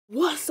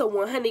What's up,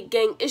 100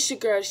 gang? It's your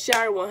girl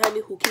Shari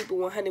 100 who keep it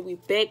 100. We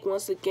back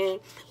once again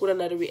with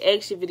another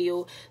reaction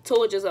video.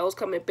 Told you I was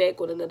coming back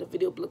with another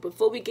video. But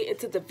before we get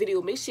into the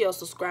video, make sure y'all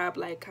subscribe,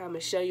 like,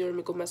 comment, share. You heard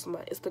me? Go mess with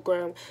my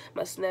Instagram,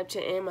 my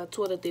Snapchat, and my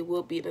Twitter. They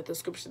will be in the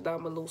description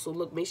down below. So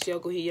look, make sure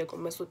y'all go here, y'all go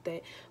mess with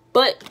that.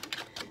 But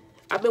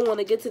I've been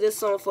wanting to get to this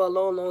song for a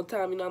long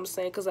time, you know what I'm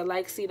saying? Because I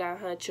like Cdot,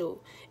 Huncho,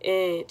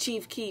 and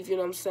Cheif, Keef, you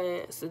know what I'm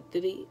saying?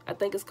 Sadity. I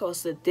think it's called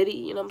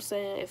Sadity, you know what I'm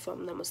saying? If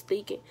I'm not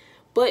mistaken.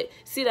 But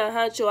Cdot,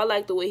 Huncho, I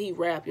like the way he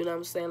rap, you know what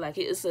I'm saying? Like,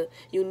 it's a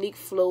unique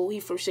flow. He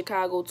from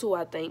Chicago, too,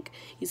 I think.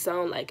 He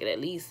sound like it, at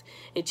least.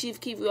 And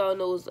Cheif Keef, you all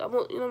know, you know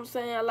what I'm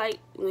saying? I like,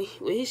 when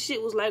his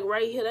shit was, like,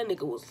 right here, that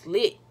nigga was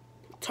lit.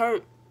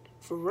 Turned.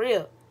 For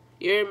real.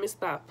 You heard me?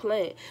 Stop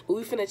playing. But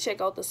we finna check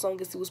out the song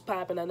and see what's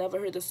popping. I never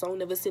heard the song,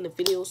 never seen the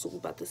video, so we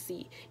about to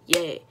see.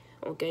 Yeah.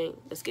 Okay,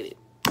 let's get it.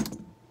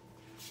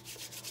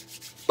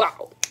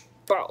 Bow.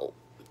 Bow.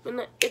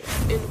 And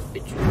it's in the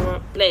bitch, you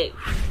want black.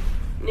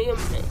 Nigga,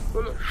 man,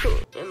 wanna cook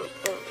and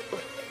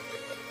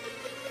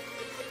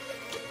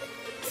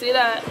see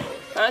that?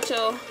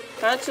 Huncho,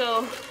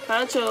 Huncho,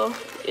 Huncho,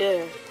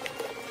 yeah.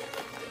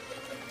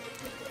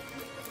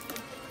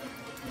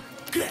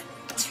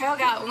 Trail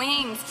got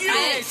wings.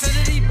 Hey,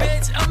 Sadity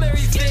bitch, I'm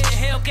every fit.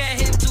 Hellcat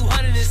hit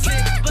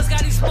 206. But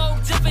Scotty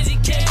smoke just as he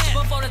can.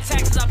 Before the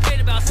taxes, I paid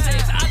about 6.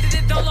 I did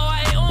it dolo,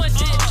 I ain't on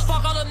shit.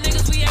 Fuck all them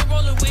niggas we ain't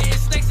rolling with.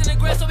 Snakes in the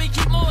grass, so we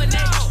keep mowing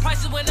that.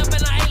 Prices went up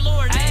and I ain't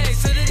lowering it. Hey,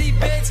 Sadity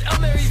bitch,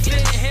 I'm every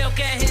fit.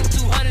 Hellcat hit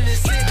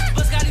 206.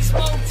 But Scotty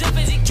smoke just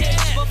as he can.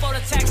 Before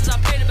the taxes, I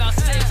paid about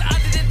 6. I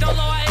did it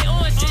dolo, I ain't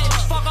on shit.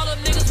 Fuck all them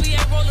niggas we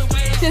ain't rolling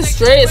with. This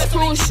straight is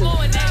crucial.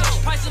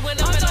 Prices went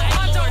up and I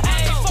ain't lowering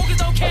it.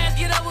 Focus on cash,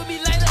 get up with me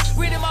later.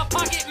 Green in my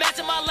pocket,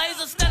 matching my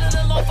laser. Standing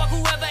alone, fuck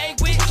whoever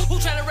ain't with. Who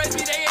tryna race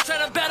me, they ain't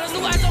tryna battle.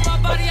 New ice on my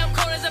body, I'm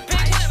cold as a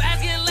bitch.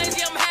 Ass getting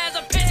lazy, I'm high as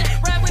a pitch.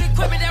 Ride with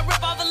equipment that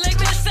rip off the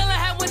ligament. Still a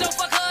hat window,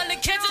 fuck her in the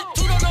kitchen.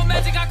 Two don't know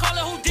magic, I call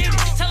it Houdini.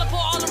 Teleport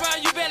all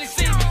around, you barely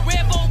see me.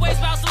 Red bone waist,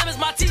 about slim as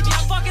my TV.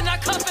 I'm fucking, I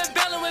cuff and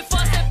bailing with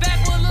fuss and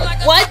back. Will look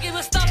like a fucking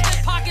with stuff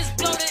in pockets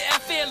bloated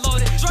and fear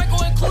loaded.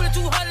 Draco included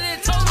 200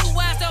 in total.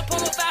 West El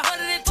Polo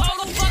 500 in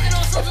total. Fucking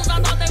on sisters, I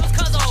thought they was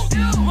cousins.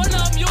 One of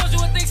them yours, you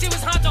would think she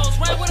was Huncho's.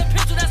 Ran with a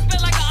pistol that spit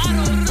like an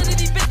auto.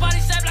 Sadity bitch body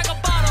shaped like a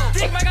bottle.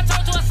 Dick make a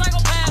turn to a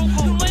psychopath.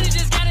 New money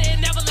just got it, it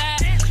never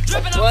last.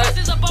 Dripping up fresh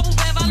as a bubble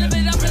bath. I live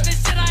it up with this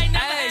shit I ain't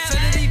never had.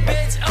 Sadity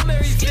bitch, I'm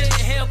every fit.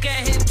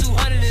 Hellcat hit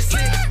 206.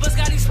 But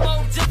Scotty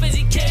smoke just as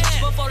he can.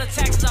 Before the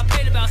taxes, I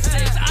paid about 6.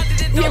 I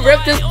did it. He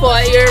ripped this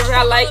part here.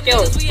 I like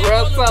yo.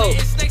 Real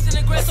close.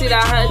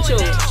 Cdot, Huncho.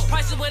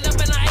 Prices went up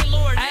and I ain't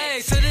lowering it.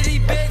 Hey, Sadity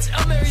bitch,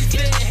 I'm every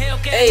fit.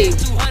 Hellcat Hey,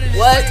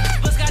 what?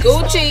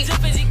 Gucci.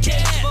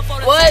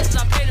 What?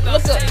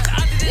 Look up.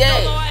 Yeah.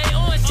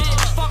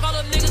 Fuck all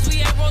them niggas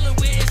we ain't rolling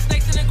with.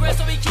 Snakes in the grass,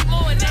 so we keep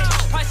mowing that.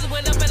 Prices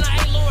went up and I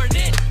ain't lowering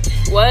it.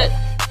 What?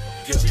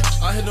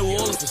 I hit the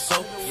walls for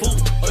so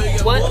food. Oh, you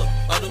got What? what?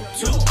 I do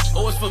too.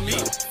 Oh, it's for me.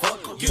 Fuck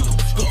you.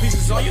 Put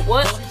pieces on you.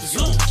 What?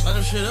 Zoo. Light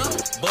them shit up.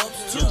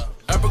 Bumps too.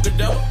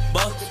 Abracadabra.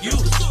 Buck you.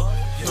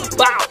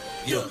 Bow.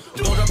 Yeah.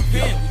 We gon' drop a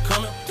pin. We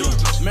coming through.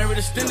 Married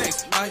to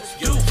Stinex. I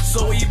do.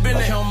 So where you been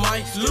at? On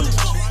my loose.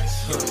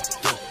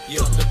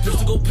 Yeah. The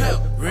pistol go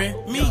pop. Ran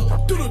me.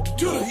 Do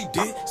he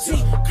did.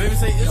 See. Baby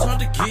say it's hard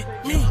to get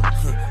me.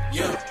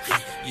 Yeah.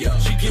 Yeah,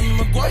 she give me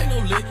McGuire, no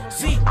lit.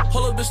 See,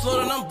 hold up, bitch,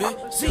 slow down, I'm big.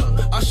 See,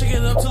 I shake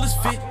it up till it's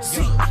fit.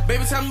 See,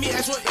 baby, tell me,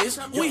 ask what is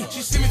we.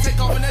 She see me take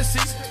off in that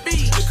 6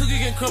 speed. The cookie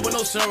can crumble,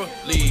 no Sarah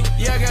Lee.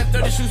 Yeah, I got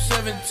 30, shoot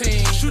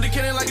 17. Shoot the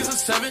cannon like it's a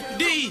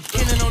 7D.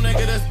 Cannon no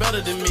nigga that's better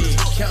than me.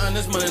 Counting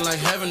this money like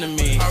heaven to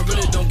me. I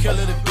really don't care,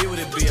 let it be what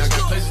it be. I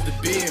got places to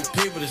be and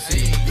people to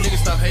see.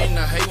 Niggas stop hating,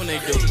 I hate when they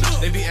do.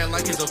 They be acting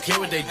like it's okay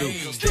what they do.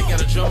 Stick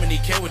got a drum and he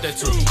care with that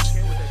too.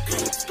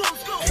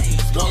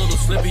 One little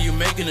slippy, you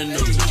making a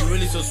news. You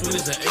really so sweet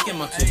as an ache in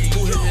my teeth.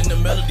 Who hitting the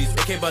melodies?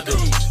 AK Badu.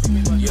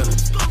 Yeah.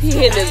 He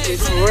hit this bitch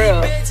for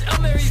real.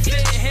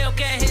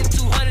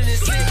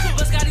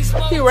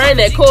 He ran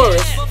that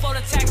chorus.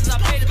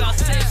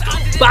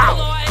 Bow.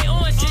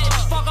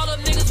 Fuck all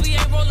them niggas we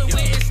ain't rolling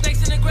with.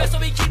 Snakes in the grass, so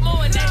we keep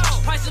mowing that.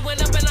 Prices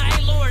went up and I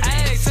ain't lowering it.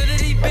 Hey,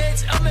 Sadity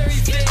bitch, I'm every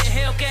fit.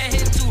 Hellcat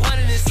hit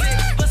 206.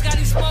 But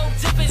Scotty smoke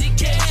just as he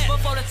can.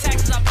 Before the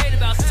taxes, I paid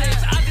about 6.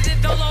 I did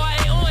it dolo, I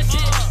ain't on shit.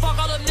 Fuck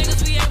all them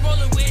niggas we ain't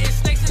rolling with.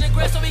 Snakes in the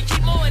grass, so we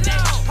keep mowing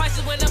that.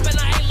 Prices went up and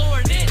I ain't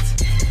lowering it.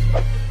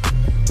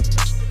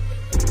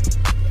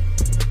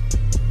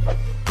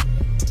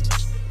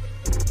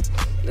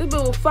 This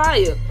bitch was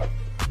fire.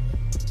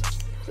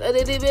 I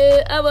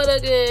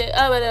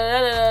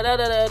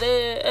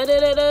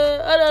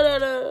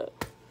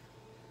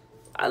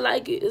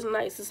like it. It's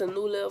nice. It's a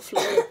new little flow.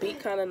 The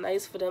beat kind of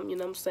nice for them. You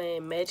know what I'm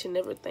saying? Matching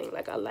everything.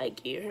 Like, I like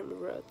it. You hear me?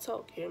 Real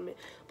talk. You hear me?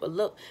 But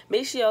look,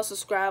 make sure y'all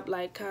subscribe,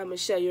 like, comment,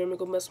 share. You hear me?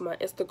 Go mess with my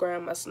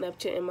Instagram, my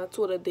Snapchat, and my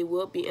Twitter. They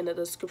will be in the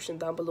description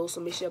down below. So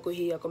make sure y'all go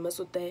here. Y'all go mess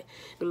with that. And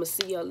I'm going to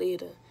see y'all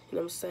later. You know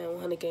what I'm saying?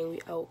 100 gang, we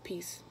out.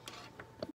 Peace.